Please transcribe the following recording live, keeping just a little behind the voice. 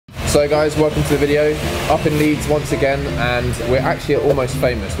So guys, welcome to the video. Up in Leeds once again, and we're actually at Almost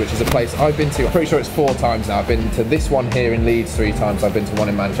Famous, which is a place I've been to, I'm pretty sure it's 4 times now. I've been to this one here in Leeds 3 times, I've been to one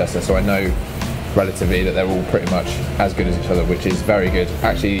in Manchester, so I know relatively that they're all pretty much as good as each other, which is very good.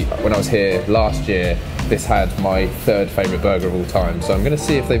 Actually, when I was here last year, this had my 3rd favourite burger of all time, so I'm going to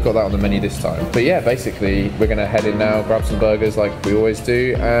see if they've got that on the menu this time. But yeah, basically, we're going to head in now, grab some burgers like we always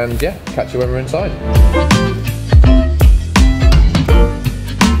do, and yeah, catch you when we're inside.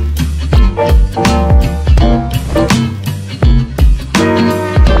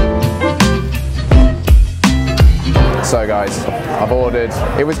 So guys, I've ordered,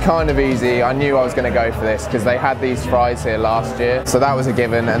 it was kind of easy. I knew I was going to go for this because they had these fries here last year, so that was a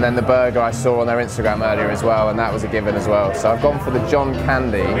given, and then the burger I saw on their Instagram earlier as well, and that was a given as well. So I've gone for the John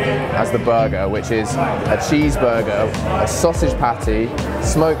Candy as the burger, which is a cheeseburger, a sausage patty,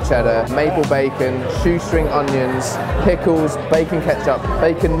 smoked cheddar, maple bacon, shoestring onions, pickles, bacon ketchup,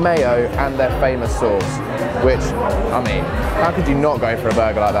 bacon mayo, and their famous sauce, which, I mean, how could you not go for a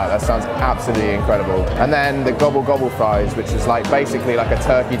burger like that? That sounds absolutely incredible. And then the gobble gobble fries, which is like basically like a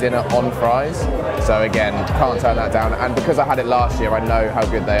turkey dinner on fries. So again, can't turn that down. And because I had it last year, I know how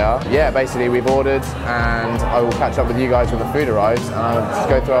good they are. Yeah, basically we've ordered, and I will catch up with you guys when the food arrives, and I'll just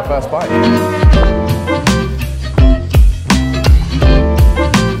go through our first bite.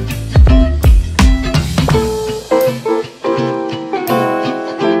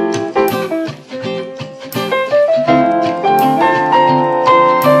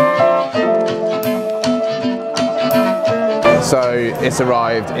 So it's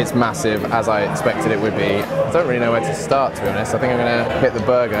arrived, it's massive, as I expected it would be. I don't really know where to start, to be honest. I think I'm gonna hit the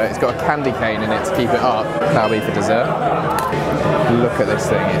burger. It's got a candy cane in it to keep it up. That'll be for dessert. Look at this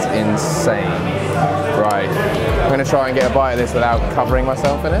thing, it's insane. Right, I'm gonna try and get a bite of this without covering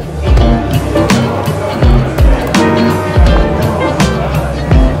myself in it.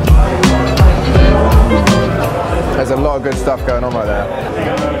 There's a lot of good stuff going on right there.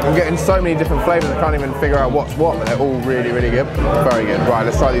 I'm getting so many different flavours, I can't even figure out what's what, but they're all really, really good. Very good. Right,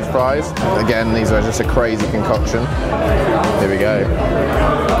 let's try these fries. Again, these are just a crazy concoction. Here we go.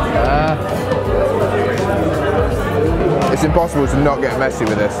 It's impossible to not get messy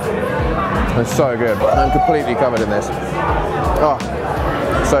with this. It's so good. I'm completely covered in this. Oh,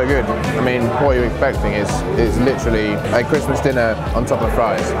 so good. I mean, what you're expecting is literally a Christmas dinner on top of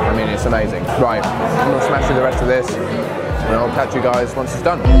fries. I mean, it's amazing. Right, I'm gonna smash through the rest of this, and I'll catch you guys once it's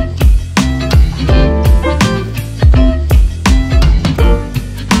done.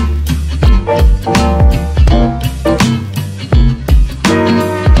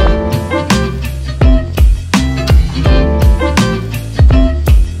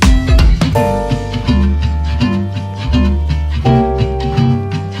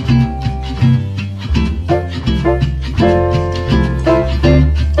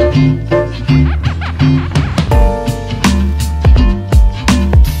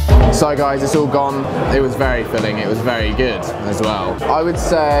 So guys, it's all gone. It was very filling, it was very good as well. I would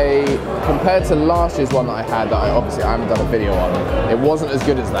say, compared to last year's one that I had, that I haven't done a video on, it wasn't as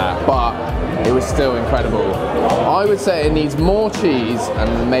good as that, but it was still incredible. I would say it needs more cheese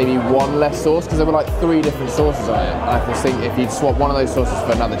and maybe 1 less sauce, because there were like 3 different sauces on it. And I just think if you'd swap one of those sauces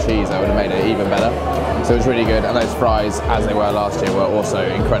for another cheese, that would have made it even better. So it was really good, and those fries, as they were last year, were also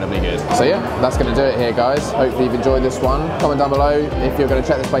incredibly good. So yeah, that's going to do it here, guys. Hopefully you've enjoyed this one. Comment down below if you're going to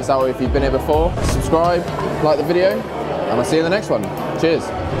check this place out or if you've been here before. Subscribe, like the video, and I'll see you in the next one. Cheers.